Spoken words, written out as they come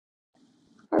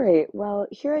right, well,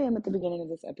 here I am at the beginning of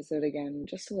this episode again,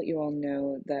 just to let you all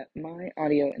know that my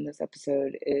audio in this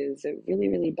episode is really,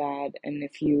 really bad. And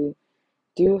if you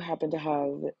do happen to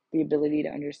have the ability to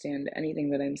understand anything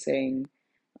that I'm saying,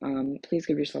 please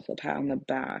give yourself a pat on the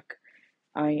back.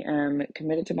 I am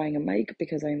committed to buying a mic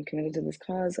because I'm committed to this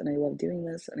cause and I love doing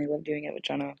this and I love doing it with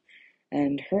Jenna.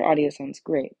 And her audio sounds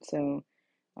great. So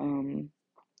um,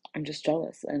 I'm just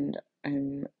jealous and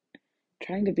I'm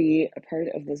trying to be a part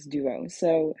of this duo.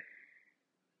 So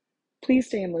please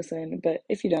stay and listen, but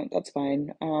if you don't, that's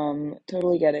fine.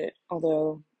 Totally get it.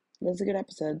 Although it was a good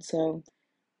episode, so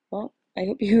well, I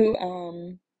hope you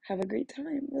have a great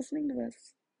time listening to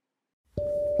this.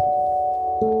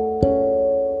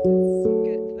 Let's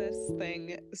get this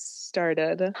thing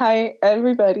started. Hi,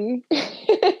 everybody.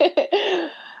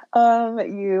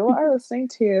 You are listening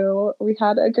to We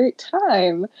Had a Great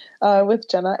Time with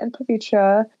Jenna and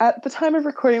Pavitra. At the time of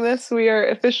recording this, we are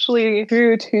officially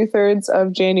through 2/3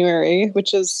 of January,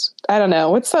 which is, I don't know,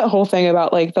 what's that whole thing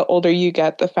about like the older you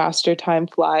get, the faster time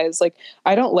flies? Like,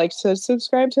 I don't like to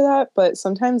subscribe to that, but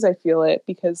sometimes I feel it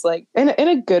because like in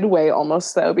a good way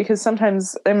almost though, because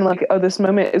sometimes I'm like, oh, this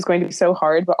moment is going to be so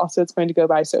hard, but also it's going to go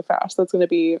by so fast. That's going to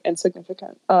be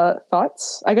insignificant.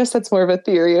 Thoughts? I guess that's more of a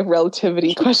theory of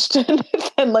relativity question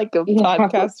than like a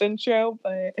podcast intro,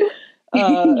 but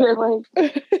you're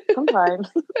like, sometimes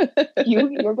you're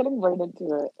getting right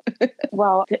into it.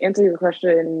 Well, to answer your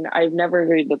question, I've never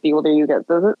heard that the older you get,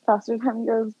 the faster time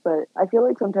goes. But I feel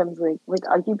like sometimes, like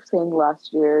I keep saying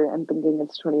last year and thinking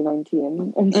it's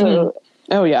 2019, and so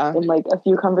oh yeah, in like a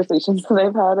few conversations that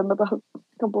I've had in the past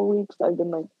couple of weeks, I've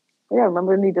been like, oh, yeah, I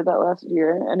remember when we did that last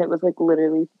year, and it was like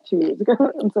literally 2 years ago.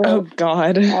 And so, oh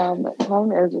god,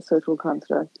 time is a social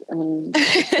construct, and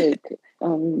fake,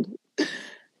 and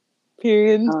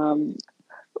period.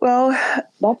 Well,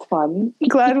 that's fun.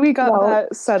 Glad we got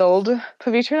that settled.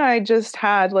 Pavitra and I just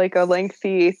had like a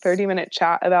lengthy 30-minute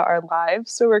chat about our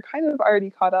lives, so we're kind of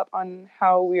already caught up on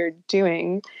how we're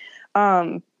doing.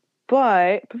 But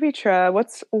Pavitra,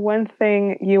 what's one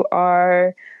thing you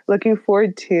are looking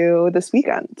forward to this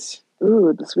weekend?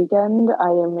 Ooh, this weekend I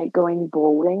am going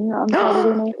bowling on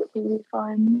Saturday night, which will be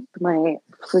fun. My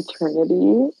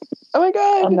fraternity. Oh my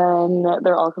god! And then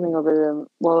they're all coming over to,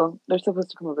 well, they're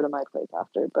supposed to come over to my place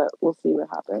after, but we'll see what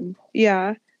happens.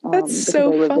 Yeah, that's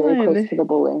so because I live fun. very close to the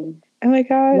bowling. Oh my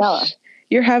gosh. Yeah.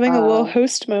 You're having a little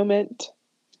host moment.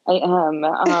 I am,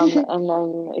 and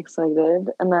I'm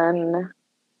excited. And then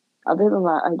other than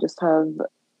that, I just have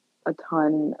a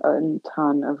ton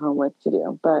of homework to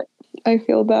do. But I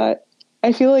feel that.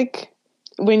 I feel like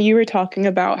when you were talking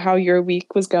about how your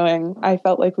week was going, I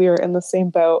felt like we were in the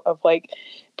same boat of like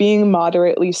being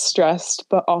moderately stressed,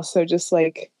 but also just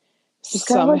like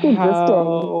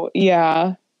somehow, like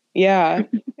yeah,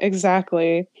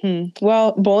 exactly.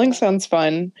 Well, bowling sounds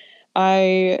fun.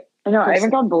 I know I haven't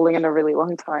gone bowling in a really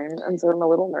long time, and so I'm a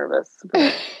little nervous.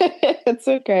 It's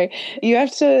okay. You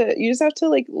just have to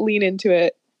like lean into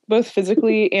it, both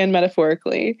physically and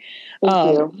metaphorically.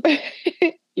 Thank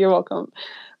you. You're welcome.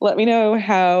 Let me know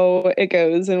how it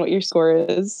goes and what your score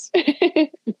is.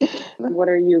 What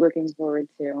are you looking forward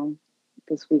to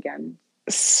this weekend?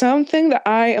 Something that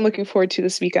I am looking forward to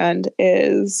this weekend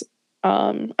is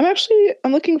I'm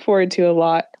looking forward to a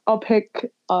lot. I'll pick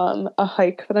a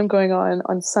hike that I'm going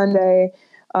on Sunday.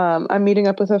 I'm meeting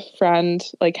up with a friend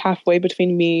like halfway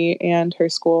between me and her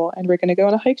school, and we're going to go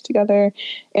on a hike together.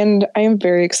 And I am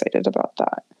very excited about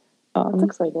that. That's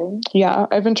exciting. Yeah,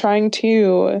 I've been trying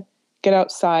to get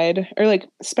outside or like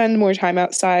spend more time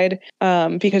outside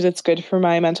because it's good for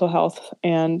my mental health.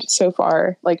 And so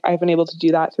far, like I've been able to do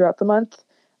that throughout the month.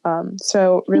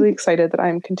 So really excited that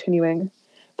I'm continuing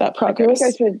that progress.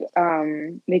 I feel like I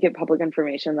should make it public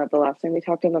information that the last time we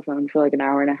talked on the phone for like an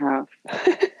hour and a half,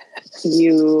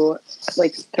 you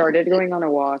like started going on a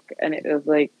walk, and it was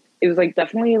like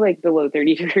definitely like below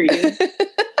 30 degrees.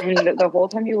 And the whole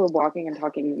time you were walking and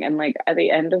talking, and like at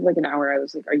the end of like an hour, I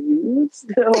was like, "Are you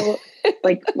still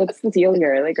like, what's the deal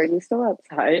here? Like, are you still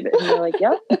outside?" And you're like,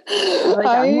 "Yep." Like,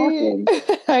 I'm walking.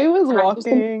 I was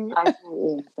walking.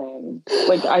 Absolutely insane.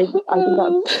 Like I think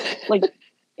that's like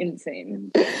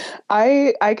insane.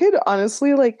 I could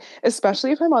honestly like,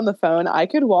 especially if I'm on the phone, I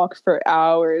could walk for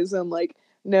hours and like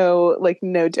no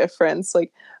difference.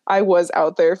 Like I was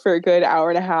out there for a good hour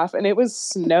and a half, and it was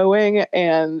snowing,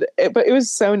 but it was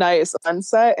so nice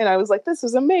sunset, and I was like, this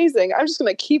is amazing. I'm just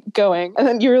gonna keep going. And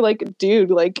then you were like, dude,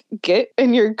 like get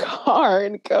in your car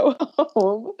and go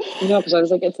home. No, because I was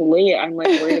like, it's late. I'm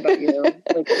like worried about you.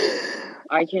 Like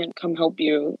I can't come help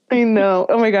you. I know.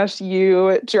 Oh my gosh,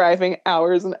 you driving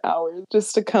hours and hours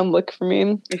just to come look for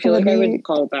me. I feel like I would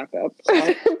call backup.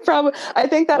 Probably. I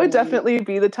think that would definitely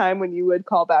be the time when you would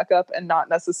call back up and not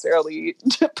necessarily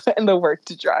to put in the work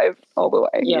to drive all the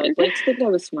way. Yeah, I'd like to think I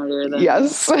was smarter than.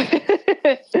 Yes.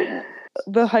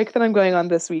 The hike that I'm going on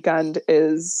this weekend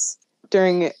is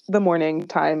during the morning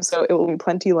time, so it will be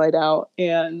plenty light out,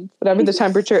 and whatever the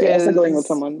temperature is. I'm going with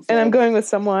someone. So. And I'm going with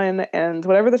someone, and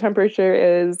whatever the temperature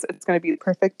is, it's going to be the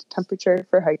perfect temperature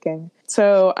for hiking.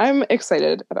 So I'm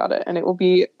excited about it, and it will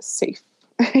be safe.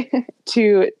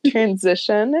 To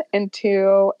transition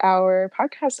into our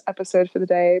podcast episode for the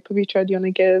day, Pavitra, do you want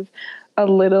to give a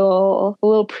little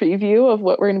preview of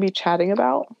what we're going to be chatting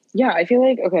about? Yeah, I feel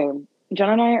like, okay, Jen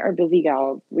and I are busy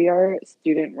gals. We are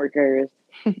student workers.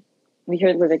 We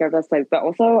are living our best life. But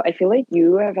also, I feel like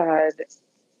you have had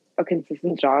a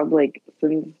consistent job, like,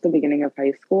 since the beginning of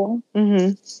high school.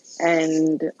 Mm-hmm.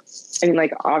 And, I mean,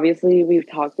 like, obviously, we've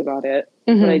talked about it.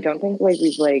 Mm-hmm. But I don't think, like,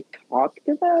 we've, like, talked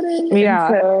about it. Yeah.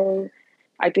 And so,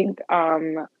 I think,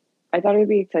 I thought it would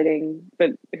be exciting,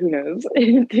 but who knows,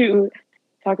 to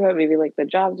talk about maybe like the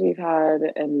jobs we've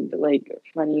had and like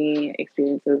funny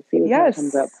experiences, see what that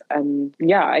comes up. And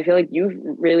yeah, I feel like you've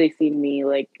really seen me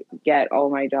like get all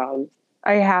my jobs.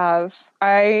 I have.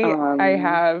 I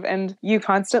have. And you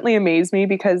constantly amaze me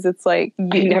because it's like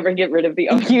you never get rid of the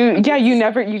others.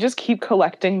 You just keep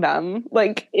collecting them.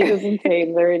 Like it is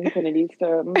insane. They're infinity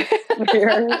stones.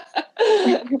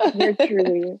 They're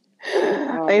truly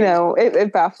I know.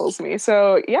 It baffles me.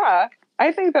 So yeah.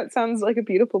 I think that sounds like a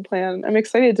beautiful plan. I'm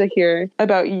excited to hear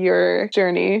about your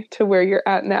journey to where you're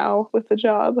at now with the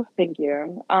job. Thank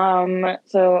you.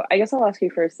 So I guess I'll ask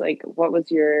you first, like, what was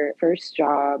your first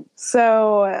job?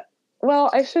 So,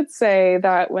 well, I should say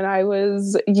that when I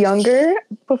was younger,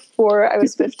 before I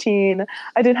was 15,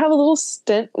 I did have a little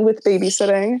stint with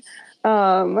babysitting.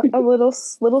 A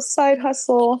little side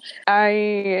hustle.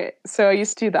 I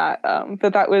used to do that.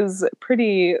 But that was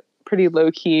pretty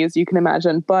low key, as you can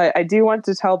imagine. But I do want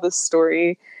to tell this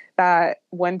story that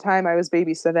one time I was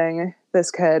babysitting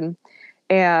this kid,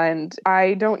 and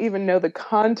I don't even know the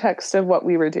context of what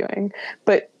we were doing,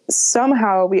 but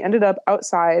somehow we ended up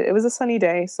outside. It was a sunny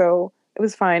day, so it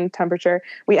was fine temperature.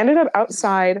 We ended up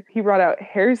outside. He brought out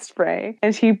hairspray,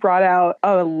 and he brought out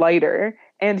a lighter,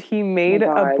 and he made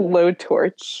a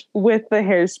blowtorch with the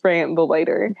hairspray and the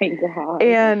lighter. Thank God.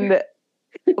 And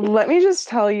let me just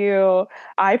tell you,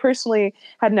 I personally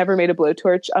had never made a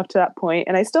blowtorch up to that point,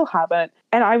 and I still haven't.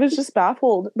 And I was just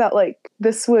baffled that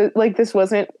this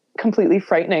wasn't completely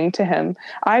frightening to him.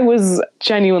 I was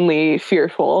genuinely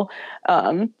fearful,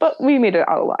 but we made it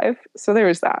out alive. So there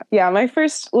was that. Yeah, my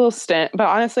first little stint, but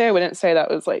honestly, I wouldn't say that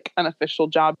was like an official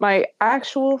job. My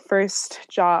actual first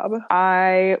job,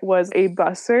 I was a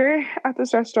busser at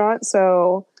this restaurant.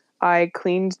 So I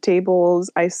cleaned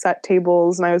tables, I set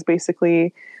tables, and I was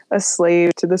basically a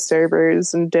slave to the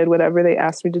servers and did whatever they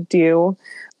asked me to do.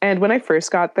 And when I first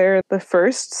got there, the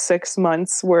first 6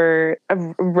 months were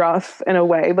rough in a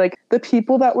way. Like, the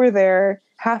people that were there,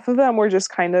 half of them were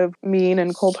just kind of mean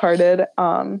and cold-hearted.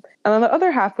 And then the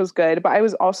other half was good. But I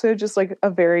was also just like a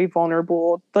very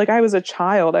vulnerable, like I was a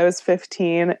child. I was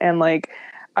 15, and like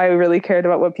I really cared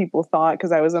about what people thought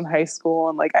because I was in high school,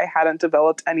 and like I hadn't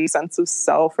developed any sense of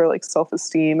self or like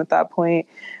self-esteem at that point.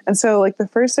 And so like the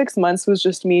first 6 months was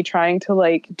just me trying to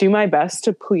like do my best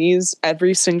to please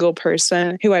every single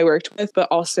person who I worked with, but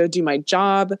also do my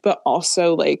job, but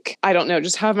also like, I don't know,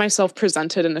 just have myself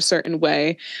presented in a certain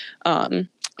way.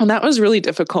 And that was really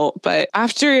difficult. But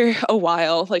after a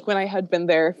while, like when I had been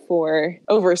there for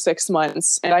over 6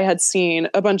 months and I had seen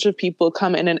a bunch of people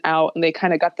come in and out, and they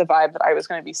kind of got the vibe that I was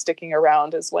going to be sticking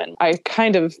around, is when I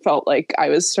kind of felt like I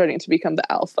was starting to become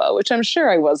the alpha, which I'm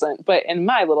sure I wasn't. But in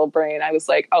my little brain, I was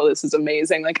like, oh, this is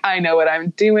amazing. Like, I know what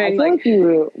I'm doing. I feel like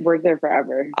you worked there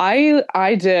forever.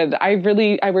 I did.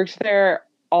 I worked there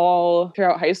all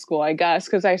throughout high school, I guess,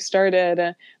 because I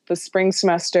started the spring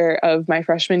semester of my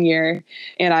freshman year,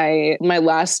 and my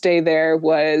last day there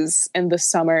was in the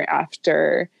summer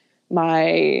after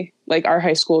our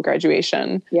high school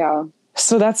graduation. Yeah.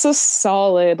 So that's a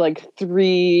solid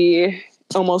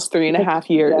almost 3.5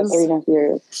 years. Yeah, 3.5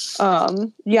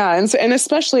 years. Yeah, and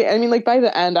especially, I mean, like by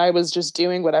the end, I was just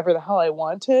doing whatever the hell I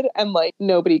wanted, and like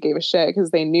nobody gave a shit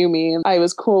because they knew me and I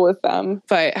was cool with them.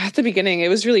 But at the beginning, it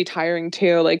was really tiring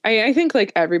too. Like I think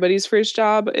like everybody's first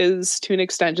job is to an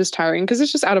extent just tiring because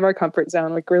it's just out of our comfort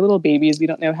zone. Like, we're little babies, we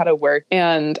don't know how to work,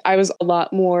 and I was a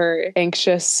lot more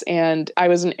anxious, and I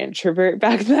was an introvert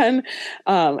back then,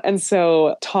 and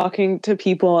so talking to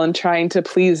people and trying to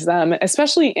please them,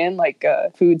 especially in like a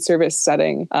food service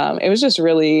setting, it was just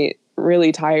really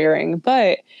really tiring,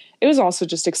 but it was also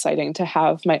just exciting to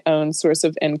have my own source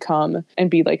of income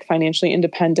and be like financially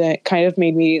independent. Kind of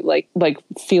made me like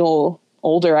feel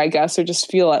older, I guess, or just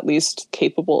feel at least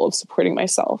capable of supporting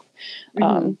myself.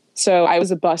 So I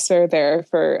was a busser there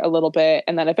for a little bit.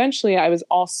 And then eventually I was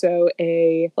also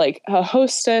a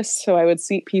hostess. So I would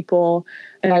seat people,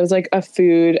 and I was like a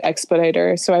food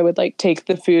expediter. So I would like take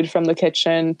the food from the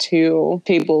kitchen to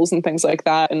tables and things like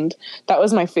that. And that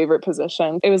was my favorite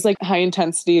position. It was like high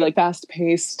intensity, like fast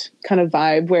paced kind of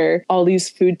vibe where all these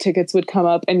food tickets would come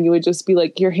up and you would just be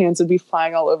like, your hands would be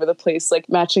flying all over the place, like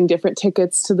matching different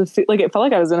tickets to the food. Like it felt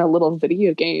like I was in a little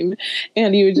video game,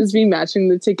 and you would just be matching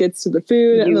the tickets to the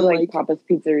food. You and then like Papa's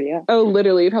Pizzeria. Oh,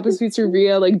 literally Papa's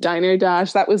Pizzeria, like Diner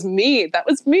Dash. That was me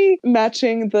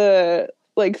matching the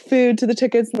like food to the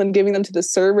tickets and then giving them to the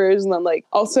servers, and then like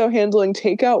also handling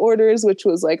takeout orders, which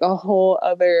was like a whole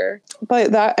other.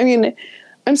 But that, I mean,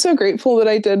 I'm so grateful that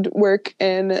I did work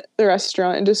in the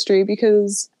restaurant industry,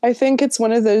 because I think it's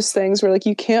one of those things where like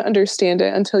you can't understand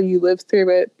it until you live through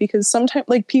it, because sometimes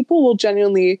like people will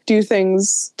genuinely do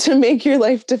things to make your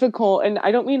life difficult. And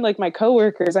I don't mean like my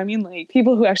coworkers, I mean like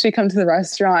people who actually come to the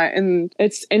restaurant. And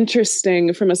it's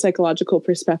interesting from a psychological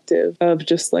perspective of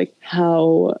just like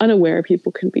how unaware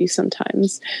people can be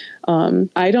sometimes.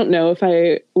 I don't know if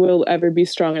I will ever be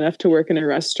strong enough to work in a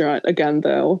restaurant again,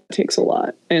 though. It takes a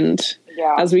lot. And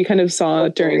as we kind of saw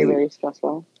during... Very, very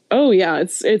stressful. Oh yeah,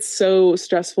 it's so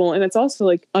stressful, and it's also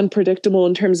like unpredictable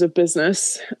in terms of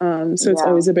business. So it's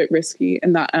always a bit risky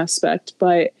in that aspect.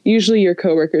 But usually your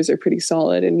coworkers are pretty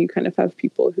solid, and you kind of have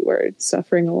people who are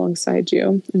suffering alongside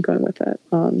you and going with it.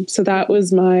 So that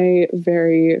was my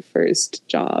very first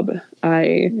job.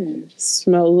 I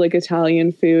smelled like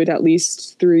Italian food at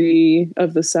least 3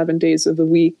 of the 7 days of the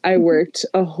week. I worked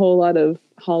a whole lot of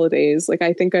holidays. Like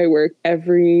I think I worked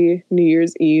every New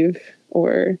Year's Eve.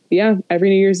 Every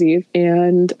New Year's Eve.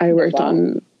 And I worked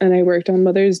on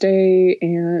Mother's Day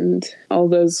and all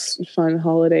those fun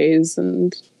holidays.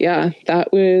 And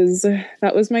that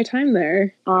was my time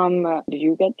there. Did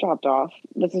you get dropped off?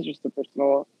 This is just a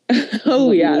personal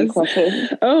Oh yes. question.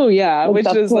 Oh yeah. Which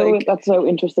is that's so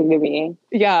interesting to me.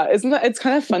 Yeah, it's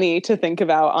kind of funny to think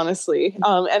about, honestly.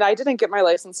 And I didn't get my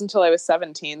license until I was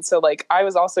 17. So like I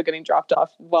was also getting dropped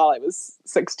off while I was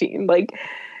 16. Like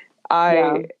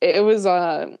I definitely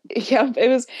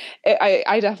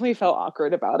felt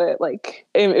awkward about it. Like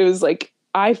it was like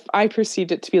I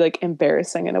perceived it to be like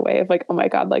embarrassing in a way of like, oh my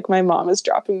God, like my mom is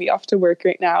dropping me off to work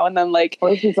right now. And then like,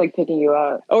 or she's like picking you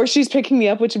up, or she's picking me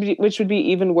up, which would be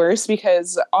even worse,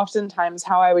 because oftentimes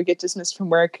how I would get dismissed from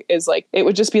work is like, it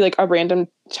would just be like a random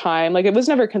time. Like it was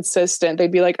never consistent.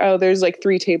 They'd be like, oh, there's like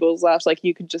 3 tables left. Like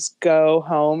you could just go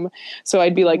home. So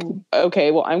I'd be like,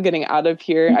 okay, well, I'm getting out of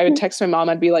here. I would text my mom.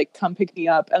 I'd be like, come pick me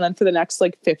up. And then for the next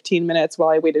like 15 minutes while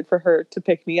I waited for her to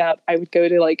pick me up, I would go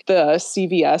to like the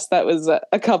CVS that was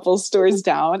a couple stores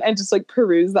down and just like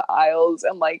peruse the aisles.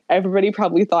 And like everybody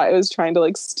probably thought I was trying to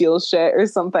like steal shit or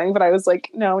something. But I was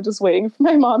like, no, just waiting for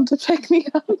my mom to pick me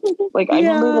up. Like I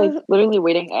remember like literally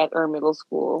waiting at our middle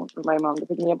school for my mom to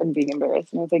pick me up and being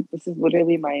embarrassed. And I was like, this is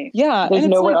literally my... Yeah. There's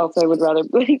nowhere else I would rather...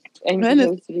 Like, I'm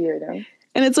supposed to be right now.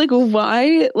 And it's like,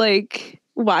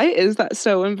 why is that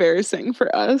so embarrassing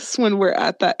for us when we're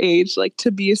at that age, like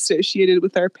to be associated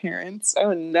with our parents?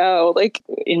 Oh no. Like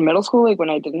in middle school, like when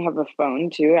I didn't have a phone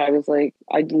too, I was like,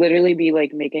 I'd literally be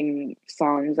like making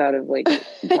songs out of like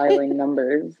dialing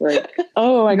numbers. Like,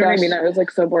 oh my gosh. I mean, I was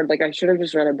like so bored. Like I should have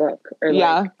just read a book. Or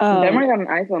like, then when I got an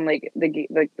iPhone, like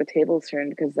the tables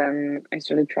turned, because then I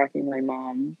started tracking my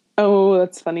mom. Oh,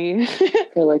 that's funny.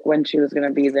 For like when she was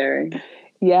gonna be there.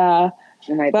 Yeah.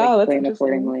 And I'd like plan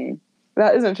accordingly.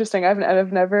 That is interesting.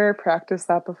 I've never practiced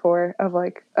that before. Of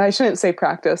like, I shouldn't say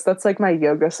practice. That's like my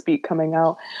yoga speak coming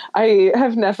out. I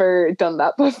have never done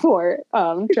that before.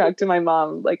 Tracked my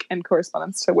mom like in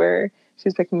correspondence to where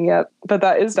she's picking me up. But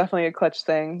that is definitely a clutch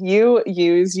thing. You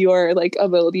use your like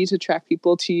ability to track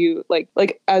people to you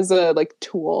like as a like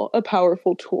tool, a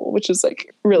powerful tool, which is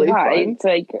like really fun. It's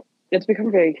like it's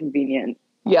become very convenient.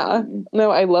 Yeah. No,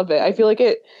 I love it. I feel like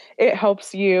it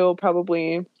helps you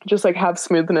probably just like have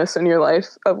smoothness in your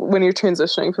life when you're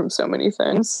transitioning from so many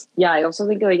things. Yeah, I also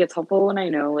think like it's helpful when I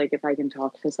know like if I can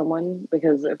talk to someone,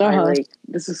 because if I like,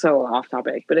 this is so off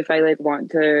topic, but if I like want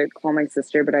to call my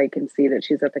sister but I can see that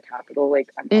she's at the Capitol,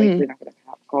 like I'm obviously not going to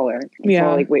call her. So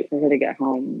I'll like wait for her to get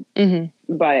home.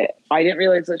 But I didn't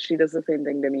realize that she does the same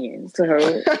thing to me. So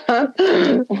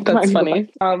that's funny.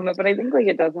 But I think like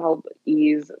it does help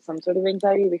ease some sort of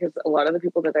anxiety, because a lot of the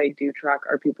people that I do track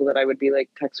are people that I would be like,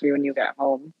 text me when you get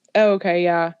home. Oh, okay,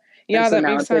 yeah. And Yeah, so that now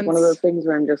makes it's like one of those sense. things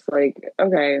where I'm just like,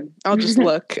 okay, I'll just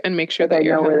look and make sure like I that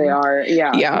you're know where they home. are.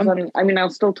 Yeah, Yeah. because I mean, I'll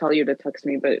still tell you to text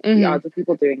me, but the Mm-hmm. odds of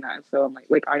people doing that, so I'm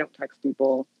like I don't text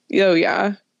people Oh,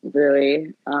 yeah.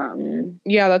 really.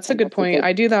 Yeah, that's a good Unless it's point. like,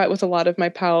 I do that with a lot of my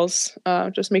pals,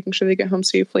 just making sure they get home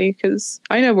safely because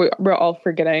I know we're all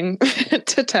forgetting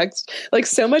to text. Like,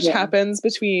 so much yeah, happens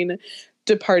between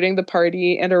departing the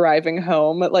party and arriving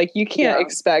home. Like, yeah. you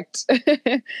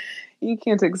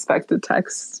can't expect to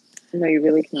text. No, you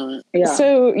really can't. Yeah.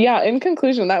 So, yeah, in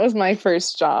conclusion, that was my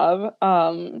first job.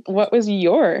 What was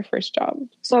your first job?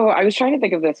 So I was trying to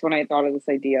think of this when I thought of this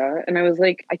idea, and I was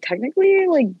like, I technically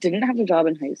like didn't have a job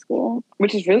in high school,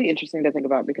 which is really interesting to think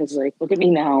about because like look at me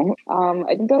now.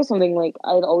 I think that was something like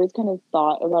I'd always kind of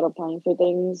thought about applying for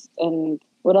things and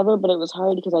whatever, but it was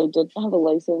hard because I didn't have a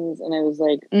license, and I was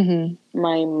like, Mm-hmm.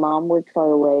 my mom worked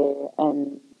far away,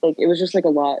 and like it was just like a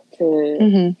lot to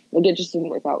Mm-hmm. like it just didn't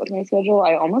work out with my schedule.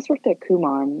 I almost worked at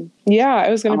Kumon, Yeah, I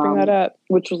was going to bring that up.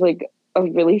 which was like a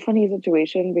really funny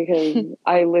situation because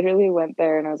I literally went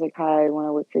there and I was like, "Hi, I want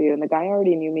to work for you," and the guy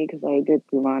already knew me because I did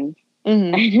Kumon,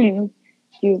 Mm-hmm. and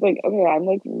he was like, "Okay, I'm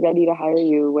like ready to hire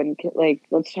you when like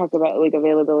let's talk about like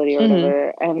availability or Mm-hmm.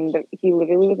 whatever." And he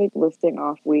literally was like listing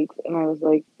off weeks, and I was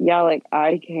like, "Yeah, like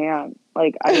I can't.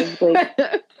 Like I have like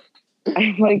I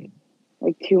have like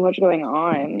too much going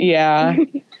on." Yeah.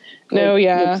 Like No, with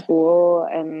yeah. school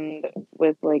and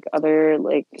with like other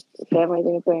like family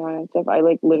things going on and stuff. I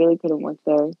like literally couldn't work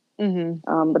there.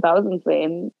 Mm-hmm. But that was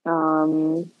insane.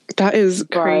 That is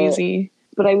But crazy.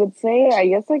 but I would say I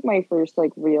guess like my first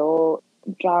like real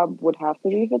job would have to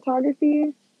be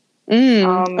photography.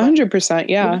 100%. Which is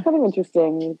Yeah. kind of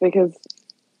interesting because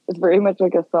it's very much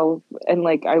like a self and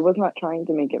like I was not trying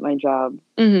to make it my job.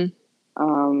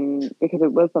 Mm-hmm. Because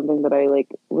it was something that I like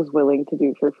was willing to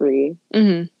do for free.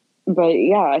 Mm-hmm. But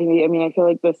yeah, I mean, I feel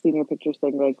like the senior pictures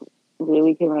thing like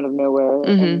really came out of nowhere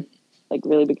Mm-hmm. and like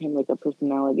really became like a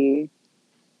personality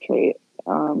trait.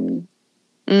 Um,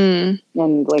 Mm.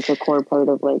 and like a core part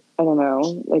of like I don't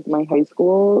know, like my high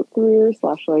school career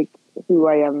slash like who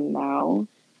I am now.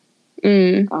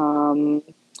 Mm. Um,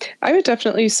 I would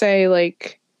definitely say,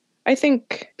 like, I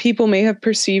think people may have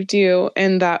perceived you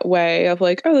in that way of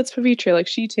like, oh, that's Pavitra. Like,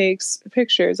 she takes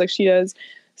pictures, like, she does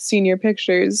senior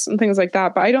pictures and things like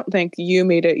that. But I don't think you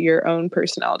made it your own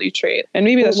personality trait. And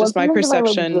maybe but it that's was just my something that I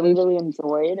like really, perception. really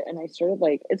enjoyed, and I started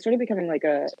like it started becoming like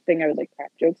a thing I would like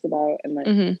crack jokes about, and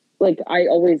Mm-hmm. like I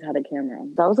always had a camera.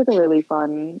 That was like a really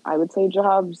fun, I would say,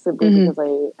 job simply Mm-hmm. because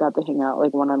I got to hang out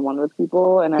like one on one with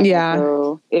people, and I Yeah.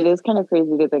 also it is kind of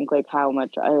crazy to think like how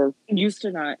much I have used to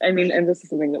not. I mean, and this is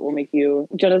something that will make you.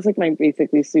 Jenna's like my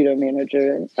basically pseudo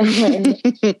manager. And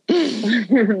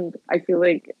I feel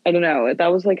like I don't know that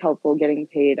was like helpful getting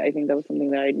paid. I think that was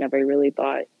something that I never really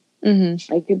thought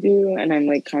Mm-hmm. I could do, and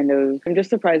I'm just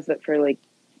surprised that for like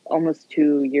almost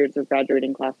 2 years of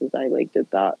graduating classes I like did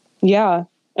that. Yeah.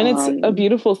 And it's a Um,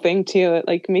 beautiful thing too. It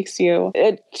like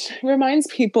it reminds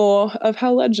people of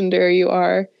how legendary you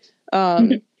are.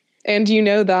 And you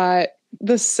know that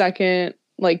the second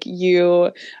like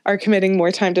you are committing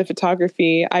more time to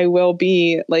photography, I will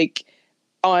be like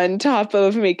on top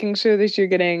of making sure that you're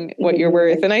getting what you're giving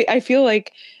worth. like And I feel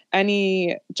like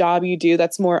any job you do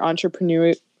that's more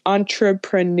entrepreneurial.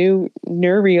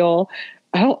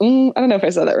 I don't know if I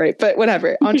said that right, but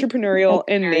whatever. Entrepreneurial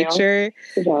in entrepreneurial. nature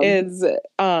Good job. is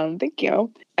thank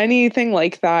you. Anything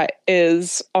like that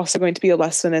is also going to be a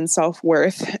lesson in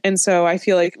self-worth. And so I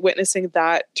feel like witnessing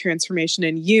that transformation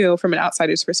in you from an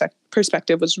outsider's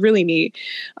perspective was really neat.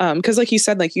 Because like you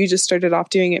said, like you just started off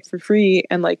doing it for free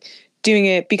and like doing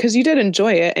it because you did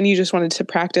enjoy it and you just wanted to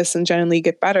practice and genuinely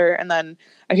get better. And then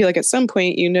I feel like at some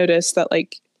point you notice that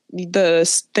like the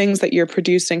things that you're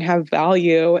producing have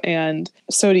value and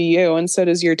so do you and so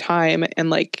does your time and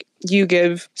like you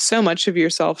give so much of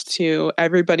yourself to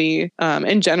everybody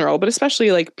in general, but especially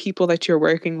like people that you're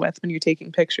working with when you're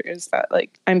taking pictures that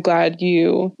like I'm glad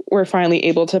you were finally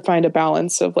able to find a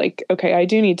balance of like, okay, I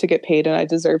do need to get paid and I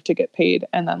deserve to get paid.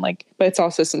 And then like, but it's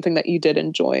also something that you did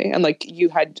enjoy and like you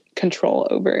had control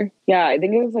over. Yeah, I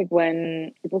think it was like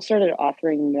when people started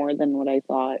offering more than what I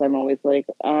thought. I'm always like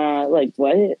what? I'm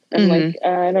Mm-hmm. like,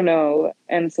 I don't know.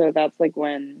 And so that's like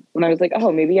when I was like,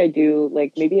 oh, maybe I do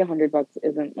like maybe $100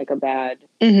 isn't like a bad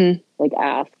Mm-hmm. like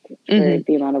ask for Mm-hmm.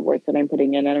 the amount of work that I'm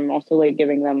putting in, and I'm also like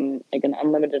giving them like an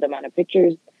unlimited amount of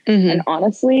pictures. And Mm-hmm.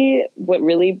 honestly, what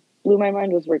really blew my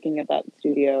mind was working at that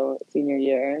studio senior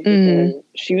year Mm-hmm. because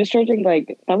she was charging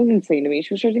like that was insane to me.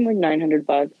 She was charging like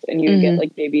 $900, and you would get Mm-hmm.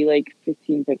 like maybe like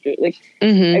 15 pictures. Like, I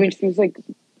Mm-hmm. mean, it seems like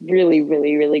really,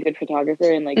 really, really good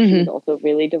photographer, and like she's also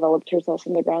really developed herself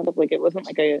from the ground up. Like it wasn't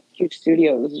like a huge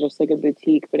studio; it was just like a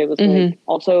boutique. But it was like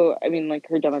also, I mean, like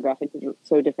her demographic is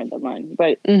so different than mine.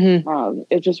 But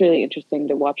it's just really interesting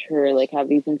to watch her like have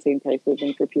these insane prices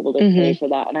and for people to pay for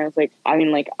that. And I was like, I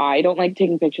mean, like I don't like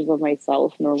taking pictures of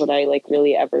myself, nor would I like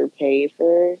really ever pay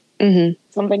for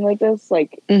something like this.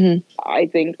 Like I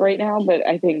think right now, but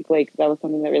I think like that was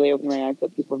something that really opened my eyes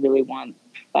that people really want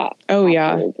that. Oh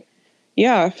yeah.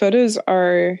 Yeah, photos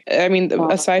are, I mean,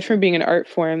 aside from being an art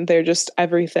form, they're just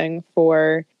everything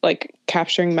for like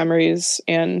capturing memories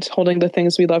and holding the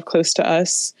things we love close to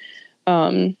us.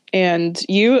 And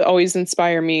you always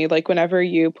inspire me, like whenever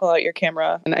you pull out your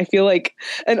camera, and I feel like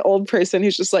an old person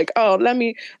who's just like, oh, let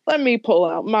me pull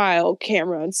out my old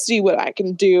camera and see what I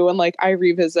can do. And like, I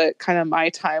revisit kind of my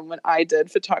time when I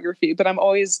did photography, but I'm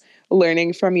always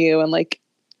learning from you and like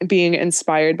being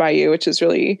inspired by you, which is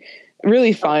really,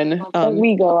 really fun.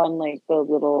 We go on like the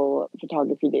little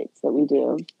photography dates that we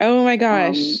do. Oh my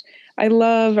gosh. I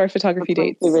love our photography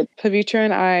dates. Pavitra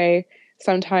and I,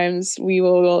 sometimes we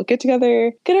will get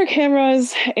together, get our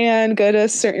cameras, and go to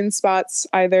certain spots,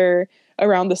 either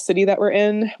around the city that we're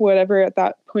in, whatever at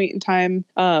that point in time,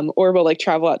 or we'll like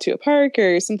travel out to a park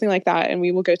or something like that, and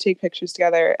we will go take pictures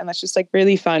together. And that's just like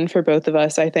really fun for both of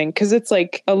us, I think, because it's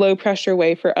like a low pressure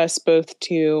way for us both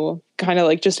to kind of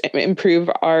like just improve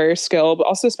our skill, but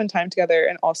also spend time together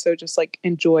and also just like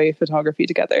enjoy photography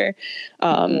together.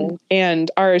 And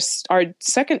our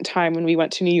second time when we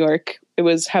went to New York, it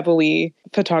was heavily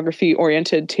photography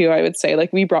oriented too, I would say.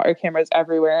 Like we brought our cameras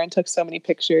everywhere and took so many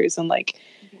pictures, and like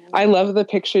I love the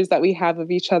pictures that we have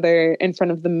of each other in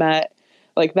front of the Met.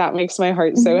 Like that makes my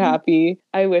heart so happy.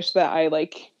 I wish that I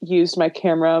like used my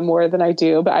camera more than I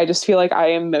do, but I just feel like I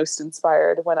am most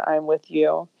inspired when I'm with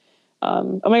you.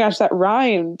 Oh my gosh, that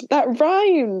rhymed. That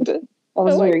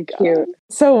was very cute.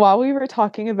 So while we were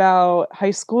talking about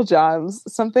high school jobs,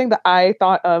 something that I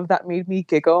thought of that made me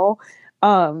giggle.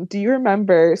 Do you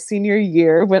remember senior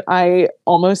year when I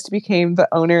almost became the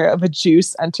owner of a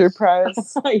juice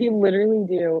enterprise? I literally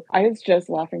do. I was just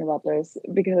laughing about this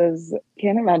because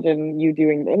can't imagine you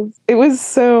doing this. It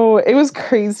was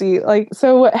crazy. Like,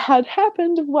 so what had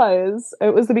happened was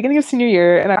it was the beginning of senior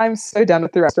year, and I'm so done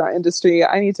with the restaurant industry.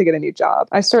 I need to get a new job.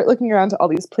 I start looking around to all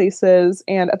these places,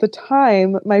 and at the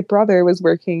time, my brother was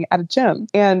working at a gym,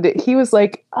 and he was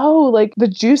like, "Oh, like the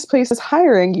juice place is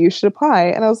hiring. You should apply."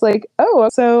 And I was like, "Oh."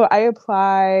 So I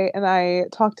apply and I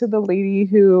talk to the lady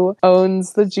who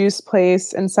owns the juice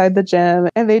place inside the gym,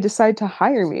 and they decide to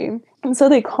hire me. And so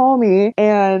they call me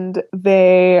and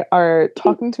they are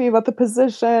talking to me about the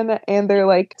position, and they're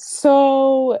like,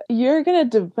 so you're going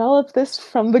to develop this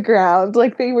from the ground.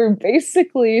 Like they were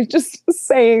basically just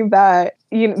saying that,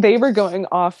 you know, they were going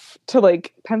off to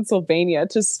like Pennsylvania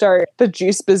to start the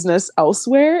juice business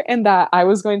elsewhere, and that I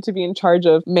was going to be in charge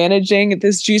of managing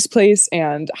this juice place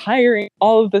and hiring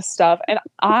all of this stuff. And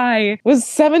I was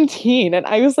 17 and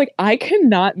I was like, I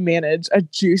cannot manage a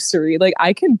juicery. Like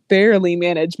I can barely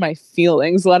manage my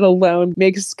feelings, let alone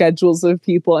make schedules of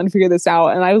people and figure this out.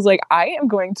 And I was like, I am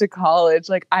going to college.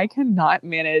 Like I cannot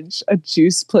manage a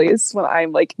juice place when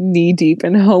I'm like knee deep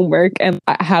in homework. And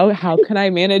how can I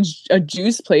manage a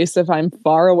juice place if I'm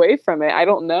far away from it? I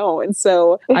don't know. And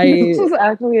so this was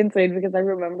actually insane because I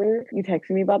remember you texted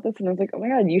me about this and I was like, oh my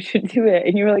God, you should do it.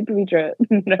 And you were like, Pavitra,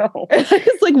 no. I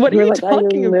was like, what are you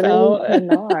talking about?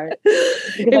 Cannot.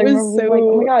 Because I remember so... like,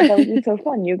 oh my God, that would be so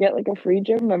fun. You get like a free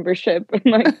gym membership. And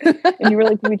like, and you were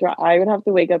like, Pavitra, I would have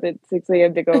to wake up at 6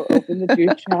 a.m. to go open the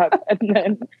juice shop, and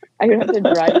then I would have to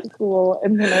drive to school,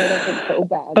 and then I would have to go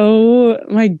back. Oh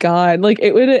my God. Like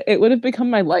it would have become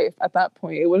my life at that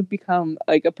point. It would have become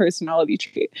like a personality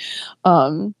trait.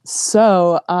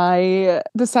 So I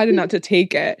decided not to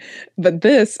take it. But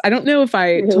this, I don't know if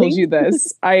I told you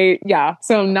this.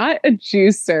 So I'm not a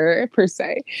juicer per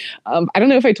se. I don't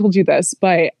know if I told you this,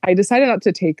 but I decided not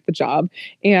to take the job.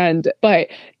 But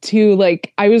to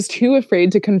like, I was too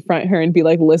afraid to confront her and be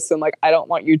like, listen, like, I don't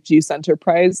want your juice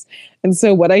enterprise. And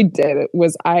so what I did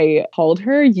was I called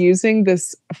her using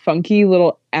this funky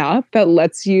little app that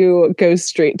lets you go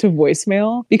straight to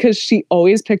voicemail, because she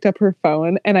always picked up her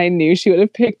phone and I knew she would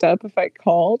have picked up if I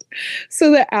called.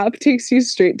 So the app takes you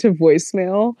straight to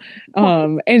voicemail,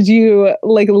 and you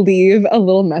like leave a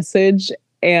little message.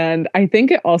 And I think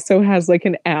it also has like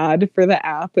an ad for the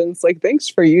app, and it's like, thanks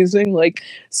for using like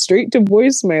straight to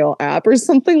voicemail app or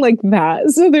something like that.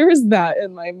 So there was that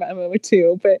in my memo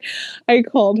too. But I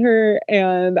called her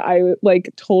and I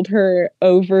like told her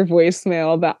over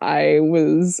voicemail that I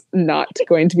was not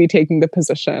going to be taking the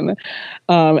position.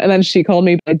 And then she called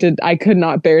me, but I could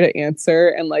not bear to answer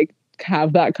and like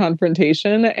have that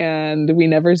confrontation, and we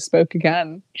never spoke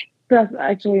again. That's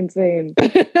actually insane.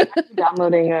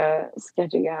 Downloading a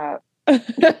sketching app.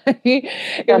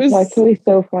 It That's was actually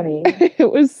so funny. it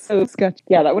was so sketchy.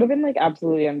 Yeah, that would have been like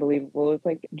absolutely unbelievable. It's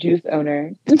like juice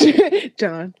owner.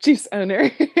 John, juice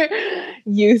owner,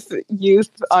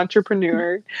 youth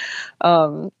entrepreneur.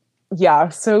 Yeah,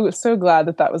 so glad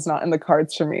that was not in the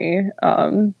cards for me.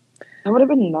 That would have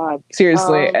been nuts.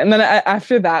 Seriously. And then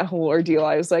after that whole ordeal,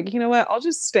 I was like, you know what? I'll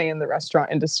just stay in the restaurant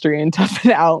industry and tough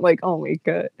it out. Like, I'll make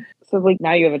it. So like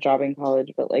now you have a job in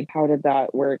college, but like how did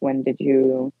that work? When did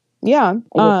you? Yeah.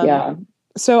 Yeah.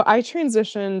 So I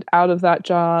transitioned out of that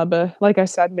job, like I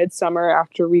said, midsummer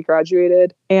after we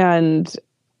graduated. And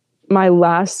my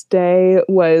last day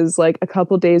was like a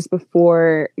couple days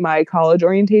before my college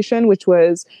orientation, which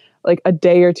was like a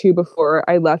day or two before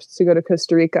I left to go to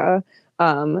Costa Rica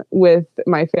with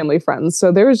my family friends.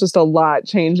 So there was just a lot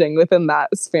changing within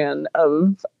that span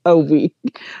of a week.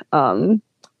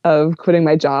 Of quitting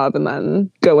my job and then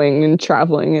going and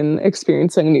traveling and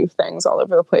experiencing new things all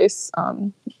over the place.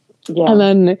 And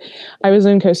then I was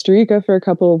in Costa Rica for a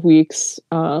couple of weeks.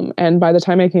 And by the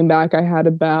time I came back, I had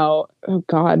about,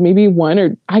 maybe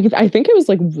I think it was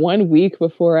like 1 week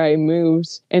before I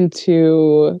moved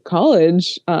into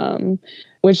college,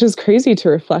 which is crazy to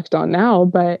reflect on now.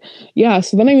 But yeah,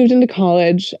 so then I moved into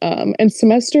college. And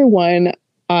semester one,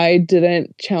 I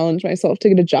didn't challenge myself to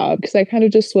get a job because I kind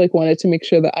of just like wanted to make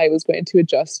sure that I was going to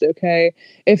adjust okay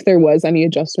if there was any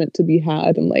adjustment to be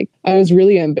had. And like I was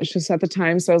really ambitious at the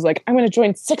time. So I was like, I'm going to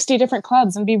join 60 different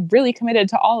clubs and be really committed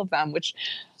to all of them, which,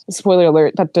 spoiler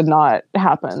alert, that did not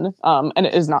happen. And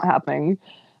it is not happening.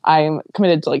 I'm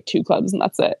committed to like 2 clubs and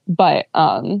that's it. But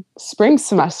spring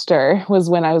semester was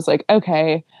when I was like,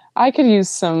 okay, I could use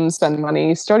some spend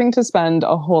money, starting to spend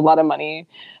a whole lot of money.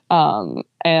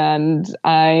 And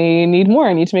I need more.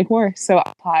 I need to make more. So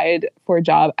I applied for a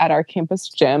job at our campus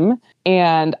gym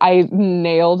and I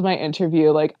nailed my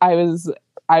interview. Like I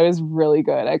was really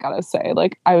good, I gotta say.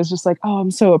 Like I was just like, oh,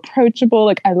 I'm so approachable.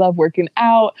 Like I love working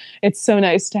out. It's so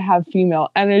nice to have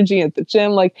female energy at the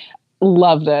gym. Like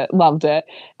loved it.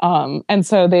 And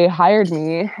so they hired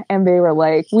me and they were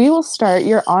like, we will start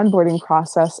your onboarding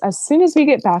process as soon as we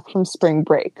get back from spring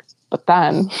break. But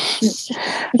then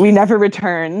we never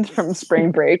returned from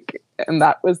spring break. And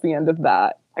that was the end of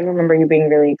that. I remember you being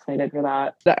very excited for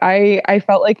that. I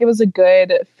felt like it was a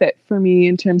good fit for me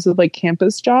in terms of like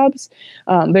campus jobs.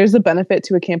 There's a benefit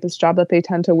to a campus job that they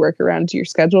tend to work around your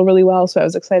schedule really well. So I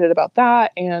was excited about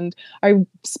that. And I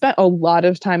spent a lot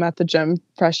of time at the gym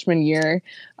freshman year,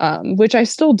 which I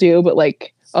still do, but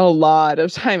like a lot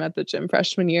of time at the gym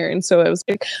freshman year. And so I was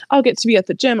like, I'll get to be at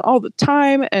the gym all the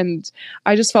time. And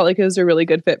I just felt like it was a really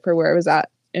good fit for where I was at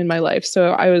in my life.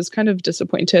 So I was kind of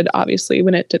disappointed, obviously,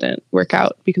 when it didn't work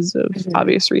out because of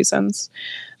obvious reasons.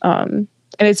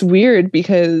 And it's weird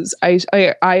because I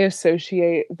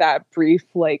associate that brief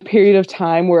like period of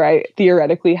time where I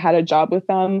theoretically had a job with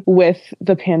them with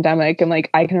the pandemic. And like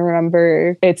I can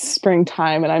remember it's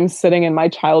springtime and I'm sitting in my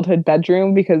childhood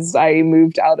bedroom because I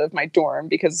moved out of my dorm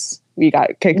because we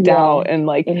got kicked out and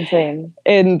like insane.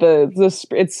 In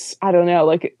it's I don't know,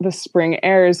 like the spring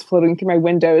air is floating through my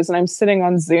windows and I'm sitting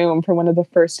on Zoom for one of the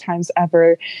first times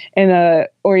ever in a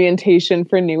orientation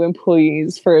for new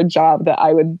employees for a job that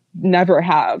I would never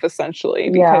have essentially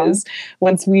because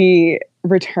once we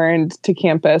returned to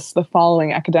campus the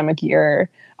following academic year,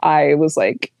 I was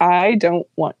like, I don't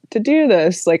want to do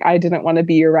this. Like I didn't want to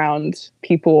be around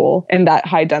people in that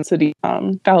high density,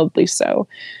 validly so.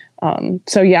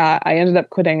 So yeah, I ended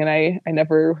up quitting and I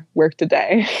never worked a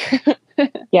day.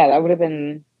 Yeah, that would have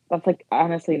been, that's like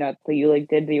honestly nuts. So you like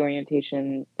did the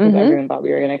orientation because everyone thought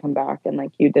we were going to come back and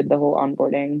like you did the whole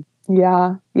onboarding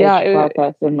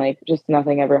process and like just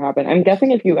nothing ever happened. I'm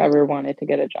guessing if you ever wanted to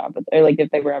get a job or like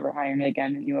if they were ever hiring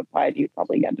again and you applied, you'd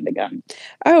probably get it again.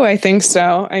 Oh, I think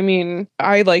so. I mean,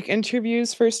 I like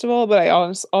interviews first of all, but I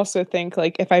also think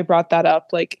like if I brought that up,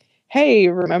 like, hey,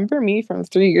 remember me from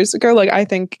 3 years ago? Like, I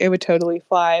think it would totally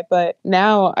fly. But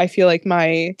now I feel like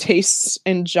my tastes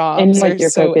in jobs and, like, are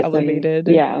so elevated.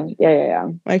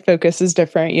 Yeah. My focus is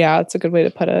different. Yeah, it's a good way to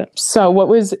put it. So what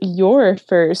was your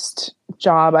first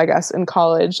job, I guess, in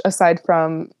college, aside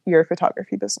from your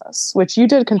photography business, which you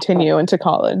did continue into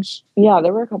college? Yeah,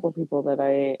 there were a couple of people that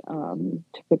I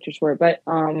took pictures for, but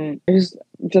it was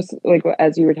just like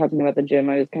as you were talking about the gym,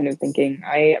 I was kind of thinking,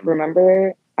 I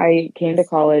remember I came to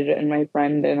college and my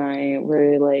friend and I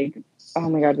were like oh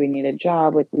my God, we need a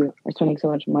job. Like we are spending so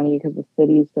much money because the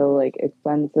city's so like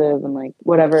expensive and like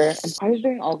whatever. And I was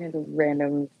doing all kinds of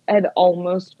random. I had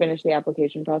almost finished the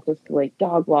application process to like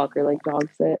dog walk or like dog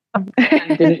sit,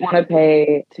 and didn't want to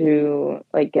pay to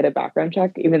like get a background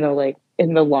check, even though like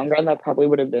in the long run that probably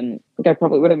would have been like I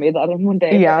probably would have made that in one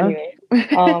day. But Yeah. anyway,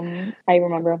 I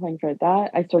remember applying for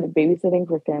that. I started babysitting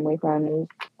for family friends,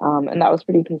 and that was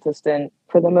pretty consistent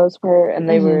for the most part. And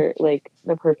they Mhm. were like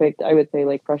the perfect, I would say,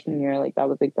 like freshman year, like that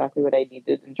was exactly what I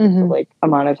needed in terms of Mhm. like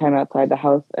amount of time outside the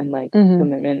house and like Mhm.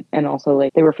 commitment. And also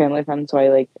like they were family friends, so I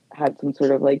like had some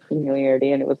sort of like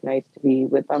familiarity, and it was nice to be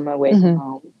with them away from Mhm.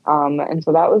 home. And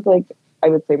so that was like I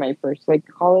would say my first like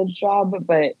college job,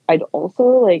 but I'd also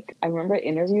like I remember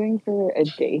interviewing for a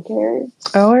daycare.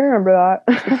 Oh, I remember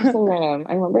This is that. so random.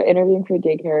 I remember interviewing for a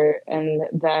daycare and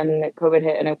then COVID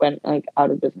hit and it went like out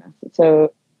of business.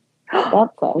 So that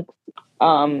sucks.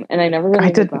 And I never I really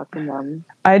heard did. back from them.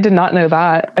 I did not know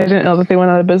that. I didn't know that they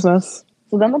went out of business.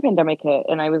 So then the pandemic hit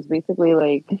and I was basically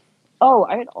like, oh,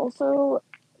 I had also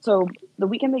so the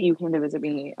weekend that you came to visit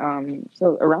me,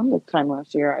 so around this time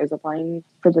last year, I was applying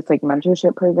for this like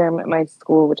mentorship program at my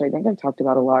school, which I think I've talked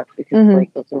about a lot because Mhm.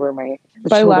 like those were the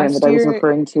By children that last I was year,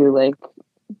 referring to, like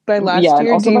by yeah, last and year,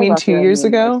 do also you by mean last two year I years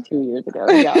mean like ago? 2 years ago.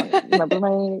 Yeah, remember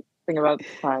my thing about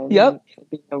time and Yep.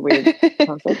 being a weird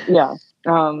concept? Yeah.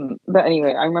 But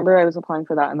anyway, I remember I was applying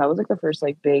for that, and that was like the first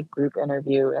like big group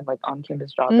interview and like on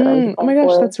campus job that I was Oh my applying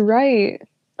gosh, for. that's right.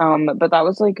 But that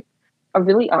was like a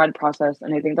really odd process,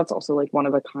 and I think that's also like one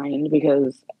of a kind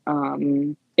because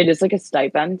it is like a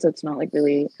stipend, so it's not like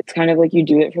really. It's kind of like you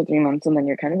do it for 3 months and then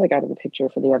you're kind of like out of the picture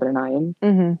for the other nine.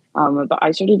 Mhm. But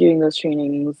I started doing those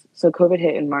trainings. So COVID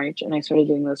hit in March, and I started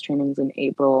doing those trainings in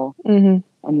April Mhm.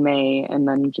 and May and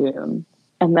then June.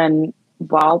 And then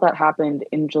while that happened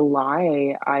in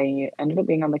July, I ended up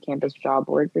being on the campus job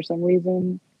board for some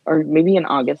reason, or maybe in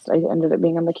August, I ended up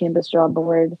being on the campus job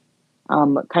board,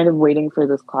 kind of waiting for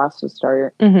this class to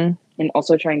start Mhm. and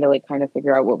also trying to like kind of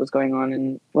figure out what was going on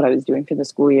and what I was doing for the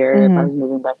school year if I Mhm. was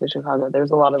moving back to Chicago. There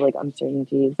was a lot of like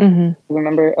uncertainties. Mhm. I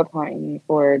remember applying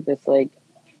for this like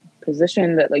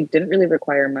position that like didn't really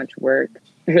require much work,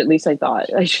 or at least I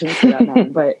thought. I shouldn't say that now,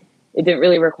 but it didn't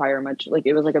really require much. Like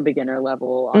it was like a beginner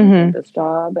level on Mhm. campus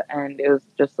job, and it was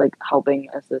just like helping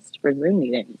assist for Zoom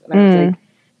meetings. And I was Mhm. like,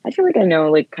 I feel like I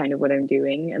know like kind of what I'm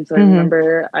doing. And so I Mhm.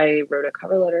 remember I wrote a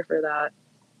cover letter for that,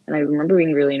 and I remember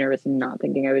being really nervous and not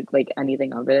thinking I would like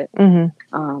anything of it. Mhm.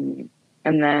 Um,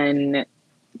 and then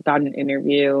got an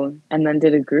interview and then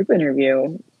did a group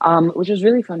interview, which was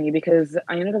really funny because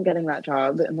I ended up getting that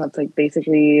job, and that's like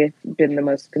basically been the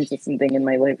most consistent thing in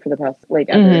my life for the past like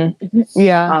ever. Mhm.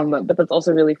 Yeah. But that's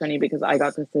also really funny because I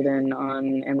got to sit in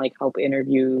on and like help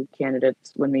interview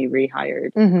candidates when we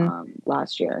rehired Mhm.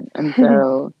 last year, and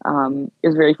so it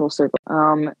was very full circle.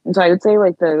 And so I would say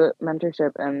like the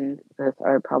mentorship and this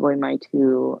are probably my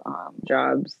two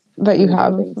jobs, That you the two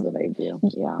have. things that I do.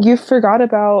 Yeah. You forgot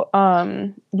about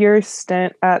your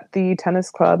stint at the tennis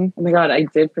club. Oh my God, I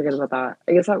did forget about that.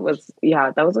 I guess that was,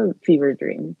 yeah, that was a fever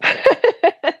dream.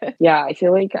 Yeah, I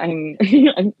feel like I'm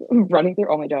I'm running through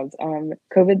all my jobs.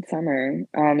 COVID summer.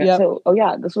 Yep. Oh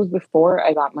yeah, this was before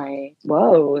I got my,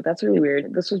 whoa, that's really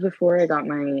weird. This was before I got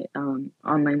my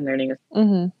online learning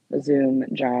Mhm. Zoom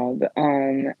job.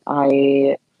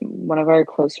 I one of our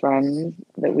close friends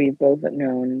that we've both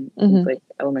known since Mhm. like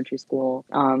elementary school,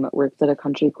 works at a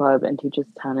country club and teaches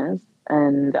tennis.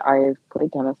 And I've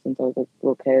played tennis since I was a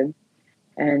little kid.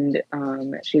 And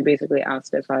she basically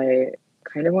asked if I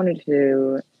kind of wanted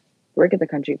to work at the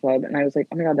country club, and I was like,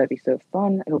 oh my God, that'd be so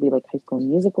fun. It'll be like High School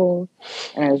Musical.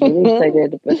 And I was really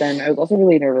excited, but then I was also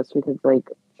really nervous because like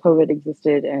COVID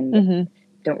existed and Mhm.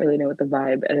 don't really know what the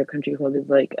vibe at a country club is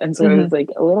like. And so I was Mhm. like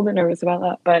a little bit nervous about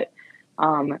that. But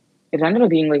it ended up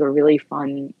being like a really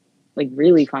fun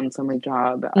summer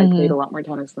job. I played a Mhm. lot more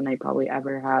tennis than I probably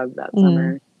ever have that Mhm.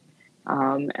 summer.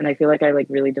 And I feel like I like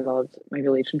really developed my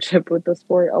relationship with the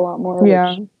sport a lot more,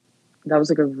 Yeah. which that was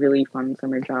like a really fun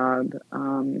summer job.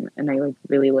 And I like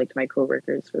really liked my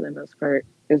coworkers for the most part.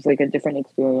 It was like a different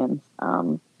experience.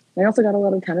 I also got a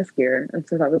lot of tennis gear, and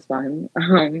so that was fun.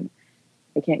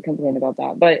 I can't complain about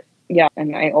that. But yeah,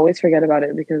 and I always forget about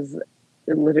it because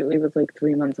it literally was like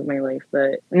 3 months of my life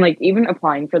that, and like even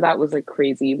applying for that was like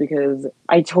crazy because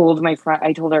I told our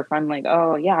friend, like,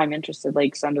 oh yeah, I'm interested,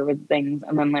 like send over the things.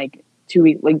 And then like 2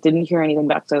 weeks, like didn't hear anything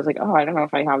back. So I was like, oh, I don't know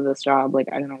if I have this job. Like,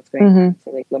 I don't know what's going Mhm. on.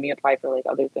 So like, let me apply for like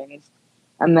other things.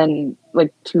 And then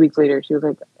like 2 weeks later, she was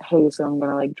like, hey, so I'm going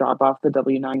to like drop off the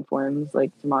W-9 forms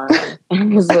like tomorrow.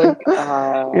 And I was like,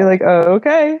 You're like, oh,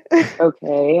 okay.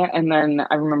 okay. And then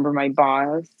I remember my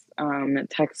boss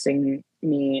texting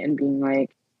me and being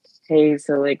like, hey,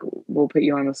 so like we'll put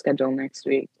you on the schedule next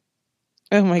week.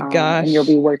 Oh my And you'll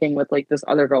be gosh. working with like this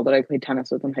other girl that I played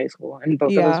tennis with in high school. And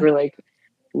both of us Yeah. were like,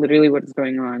 literally, what is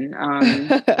going on?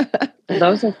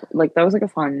 That was like a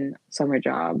fun summer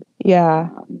job. Yeah.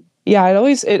 Um, Yeah,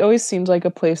 it always seemed like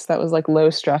a place that was like low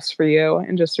stress for you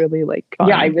and just really like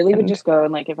yeah, I fun. really would And just go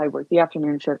and like if I worked the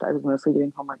afternoon shift, I was mostly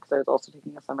doing homework because I was also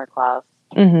taking a summer class.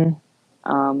 mhm.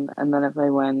 And then if I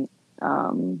went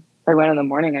in the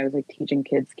morning, I was like teaching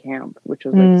kids camp, which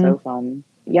was like Mm. so fun.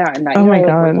 Yeah, and that Oh year my I like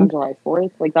worked on God. July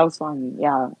 4th. Like that was fun.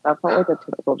 Yeah, that felt like a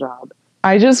typical job.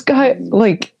 I just got Um,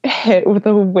 like hit with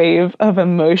a wave of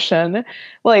emotion.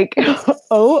 Like,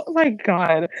 oh my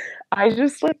God. I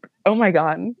just like, oh my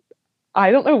God.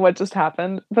 I don't know what just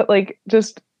happened, but like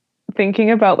just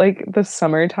thinking about like the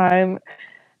summertime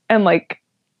and like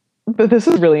but this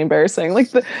is really embarrassing. Like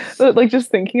like just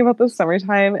thinking about the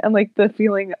summertime and like the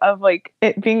feeling of like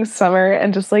it being summer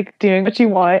and just like doing what you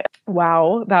want.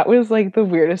 Wow, that was like the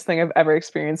weirdest thing I've ever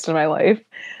experienced in my life.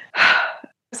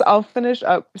 So I'll finish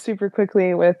up super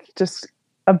quickly with just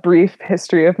a brief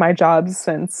history of my jobs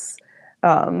since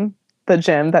um, the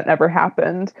gym that never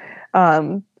happened.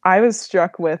 I was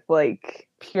struck with like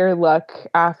pure luck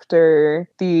after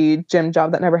the gym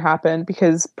job that never happened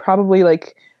because probably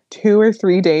like 2 or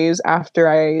 3 days after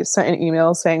I sent an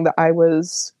email saying that I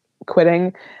was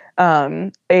quitting,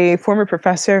 a former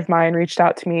professor of mine reached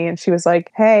out to me and she was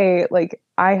like, "Hey, like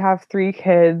I have 3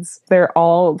 kids. They're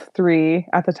all three.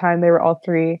 At the time, they were all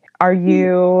three. Are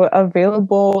you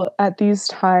available at these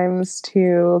times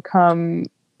to come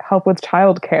help with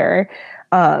childcare?"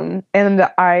 And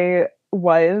I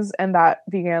was, and that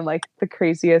began like the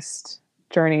craziest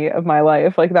journey of my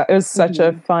life. Like that it was such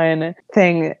a mhm. fun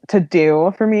thing to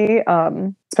do for me.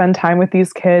 Spend time with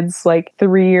these kids like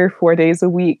 3 or 4 days a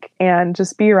week and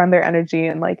just be around their energy.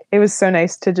 And like it was so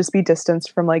nice to just be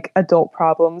distanced from like adult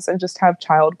problems and just have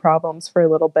child problems for a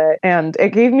little bit. And it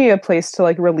gave me a place to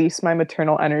like release my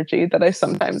maternal energy that I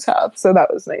sometimes have. So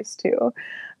that was nice too.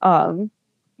 Um,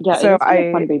 Yeah, it so is kind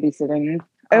of fun I babysitting.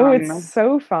 Oh, it's Um,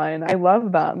 so fun. I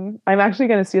love them. I'm actually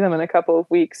going to see them in a couple of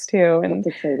weeks too. And that's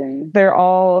exciting. they're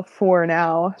all 4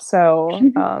 now. So,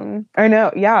 I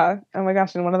know, yeah. Oh my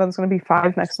gosh, and one of them's going to be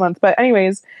 5 next month. But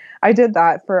anyways, I did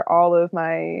that for all of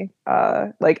my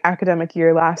like academic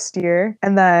year last year.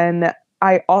 And then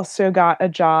I also got a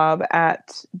job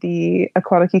at the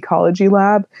aquatic ecology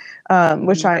lab,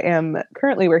 which Mhm. I am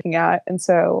currently working at. And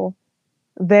so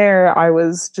there I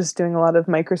was just doing a lot of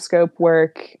microscope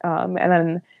work. And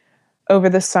then over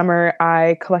the summer,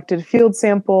 I collected field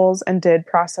samples and did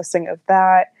processing of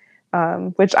that,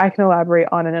 which I can elaborate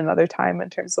on in another time in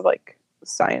terms of like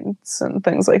science and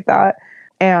things like that.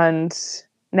 And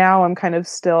now I'm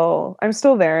still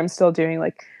there. I'm still doing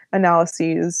like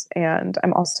analyses and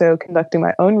I'm also conducting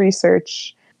my own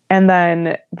research. And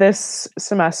then this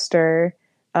semester,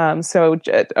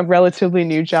 a relatively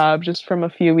new job just from a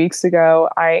few weeks ago,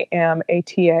 I am a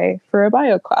TA for a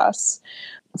bio class.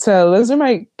 So those are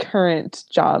my current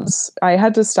jobs. I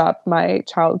had to stop my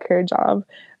childcare job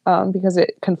because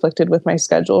it conflicted with my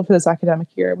schedule for this academic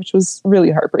year, which was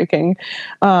really heartbreaking,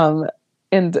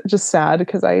 and just sad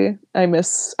because I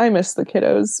miss the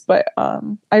kiddos. But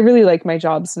I really like my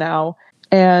jobs now,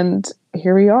 and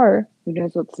here we are. Who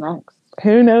knows what's next?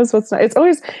 Who knows what's not?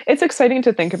 It's exciting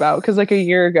to think about because like a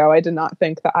year ago, I did not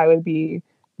think that I would be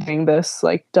doing this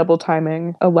like double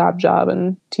timing a lab job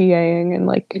and TAing and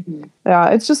like Mhm. yeah,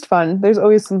 it's just fun. There's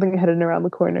always something hidden around the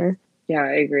corner. Yeah,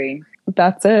 I agree.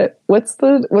 That's it. What's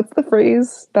the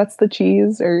phrase? That's the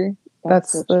cheese or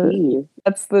That's that's the the cheese.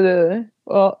 that's the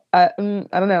well I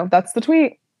don't know. That's the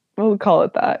tweet. We'll call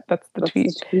it that. That's the That's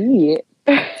the tweet.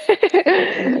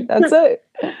 tweet. That's it.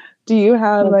 Do you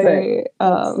have That's it.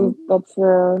 a That's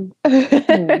hmm.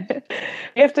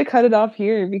 we have to cut it off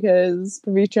here because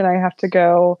Pavitra and I have to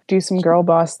go do some girl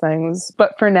boss things.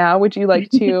 But for now, would you like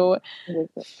to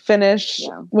finish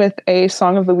Yeah. with a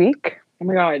song of the week? Oh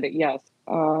my God, yes.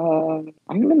 I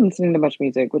haven't been listening to much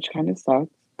music, which kind of sucks.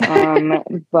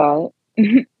 But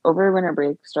over winter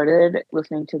break, started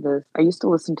listening to this. I used to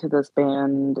listen to this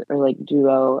band or like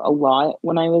duo a lot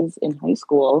when I was in high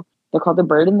school. They're called The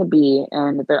Bird and the Bee,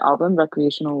 and their album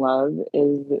Recreational Love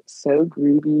is so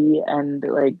groovy. And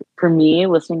like for me,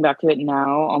 listening back to it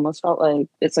now almost felt like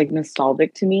it's like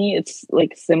nostalgic to me. It's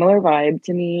like similar vibe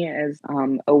to me as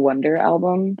a Wonder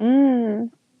album,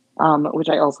 Mm, which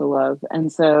I also love.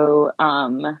 And so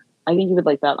I think you would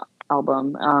like that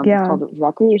album. It's yeah. called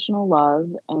Recreational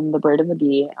Love and The Bird and the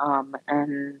Bee.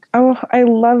 And Oh, I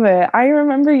love it. I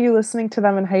remember you listening to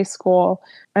them in high school.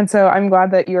 And so I'm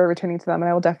glad that you are returning to them. And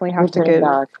I will definitely I'm have to returning give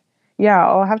back. Yeah,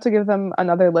 I'll have to give them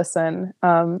another listen.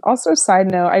 Also, side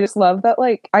note, I just love that,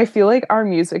 like, I feel like our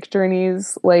music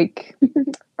journeys, like,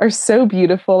 are so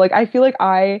beautiful. Like, I feel like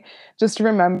I just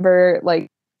remember, like,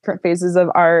 different phases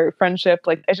of our friendship.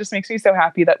 Like, it just makes me so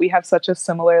happy that we have such a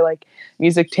similar, like,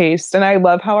 music taste. And I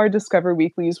love how our Discover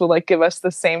Weeklies will, like, give us the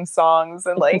same songs.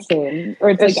 And, It's the like, same. Or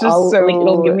it's like it's just I'll like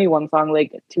it'll give so, me one song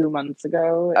like 2 months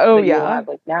ago oh, that you'll yeah. have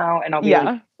like now, and I'll be like,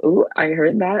 Yeah. "Oh, I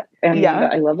heard that," and Yeah.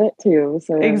 I love it too.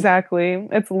 So yeah, Exactly.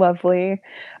 It's lovely.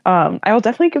 I will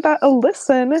definitely give that a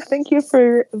listen. Thank you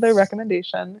for the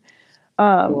recommendation.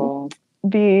 Um, cool.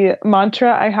 the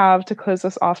mantra I have to close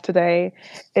us off today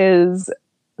is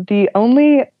the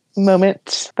only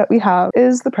moment that we have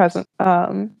is the present.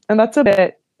 And that's a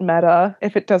bit meta.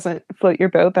 If it doesn't float your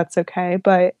boat, that's okay.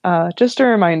 But just a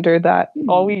reminder that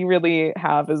all Hmm. we really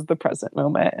have is the present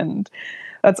moment, and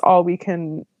that's all we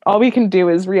can do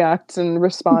is react and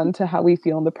respond to how we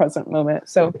feel in the present moment.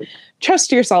 So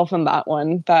trust yourself in that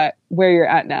one, that where you're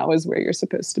at now is where you're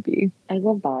supposed to be. I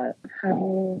love that.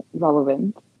 How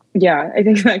relevant. Yeah, I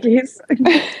think in that case.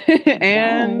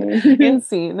 and Bye. and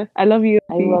scene. I love you.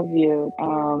 I love you. I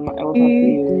will talk to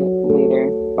you later.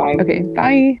 Bye. Okay,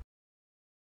 bye.